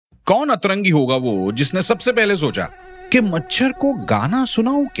कौन अतरंगी होगा वो जिसने सबसे पहले सोचा कि मच्छर को गाना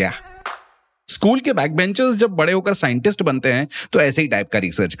सुनाऊं क्या? स्कूल के बैक बेंचर्स जब बड़े होकर साइंटिस्ट बनते हैं तो ऐसे ही टाइप का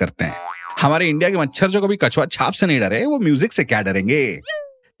रिसर्च करते हैं। हमारे इंडिया के मच्छर जो कभी कछुआ छाप से नहीं डरे, वो म्यूजिक से क्या डरेंगे?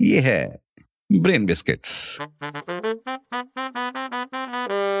 ये है ब्रेन बिस्किट्स।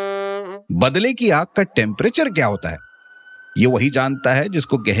 बदले की आग का टेम्परेचर क्या होता है? ये वही जानता है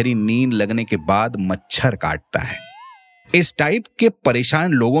जिसको गहरी नींद लगने के बाद मच्छर काटता है। इस टाइप के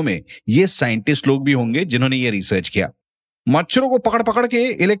परेशान लोगों में ये साइंटिस्ट लोग भी होंगे जिन्होंने ये रिसर्च किया। मच्छरों को पकड़ पकड़ के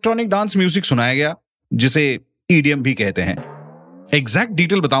इलेक्ट्रॉनिक डांस म्यूजिक सुनाया गया, जिसे ईडीएम भी कहते हैं। एग्जैक्ट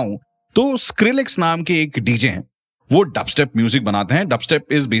डिटेल बताऊं तो स्क्रिलेक्स नाम के एक डीजे हैं, वो डबस्टेप म्यूजिक बनाते हैं।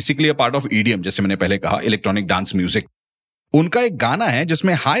 Dubstep is basically a part of EDM, जैसे मैंने पहले कहा, इलेक्ट्रॉनिक डांस म्यूजिक। उनका एक गाना है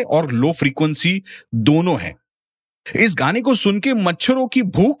जिसमें हाई और लो फ्रीक्वेंसी दोनों है। इस गाने को सुन के मच्छरों की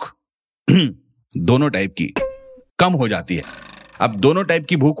भूख दोनों टाइप की कम हो जाती है। अब दोनों टाइप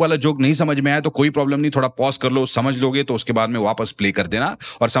की भूख वाला जोक नहीं समझ में आया तो कोई प्रॉब्लम नहीं, थोड़ा पॉज कर लो, समझ लोगे तो उसके बाद में वापस प्ले कर देना,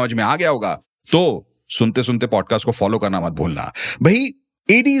 और समझ में आ गया होगा तो सुनते सुनते पॉडकास्ट को फॉलो करना मत भूलना। भाई,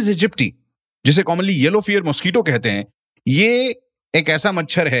 एडीज इजिप्टी, जिसे कॉमनली येलो फीवर मॉस्किटो कहते हैं, ये एक ऐसा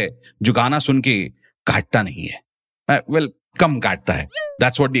मच्छर है जो गाना सुन के काटता नहीं है। वेल, कम काटता है।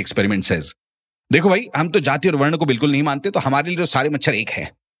 That's what the experiment says. देखो भाई, हम तो जाति और वर्ण को बिल्कुल नहीं मानते, तो हमारे लिए तो सारे मच्छर एक है।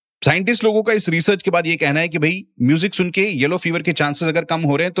 साइंटिस्ट लोगों का इस रिसर्च के बाद ये कहना है कि भाई, म्यूजिक सुन के येलो फीवर के चांसेस अगर कम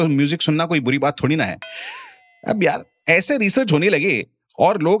हो रहे हैं तो म्यूजिक सुनना कोई बुरी बात थोड़ी ना है। अब यार, ऐसे रिसर्च होने लगे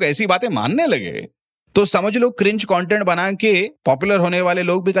और लोग ऐसी बातें मानने लगे तो समझ लो क्रिंज कंटेंट बना के पॉपुलर होने वाले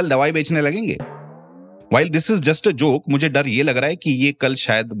लोग भी कल दवाई बेचने लगेंगे। While this is just a joke, मुझे डर ये लग रहा है कि ये कल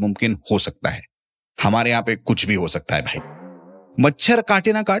शायद मुमकिन हो सकता है। हमारे यहाँ पे कुछ भी हो सकता है भाई। मच्छर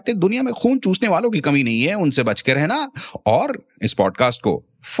काटे ना काटे, दुनिया में खून चूसने वालों की कमी नहीं है, उनसे बच के रहना और इस पॉडकास्ट को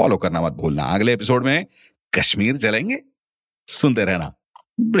फॉलो करना मत भूलना। अगले एपिसोड में कश्मीर चलेंगे, सुनते रहना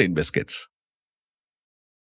ब्रेन बिस्किट्स।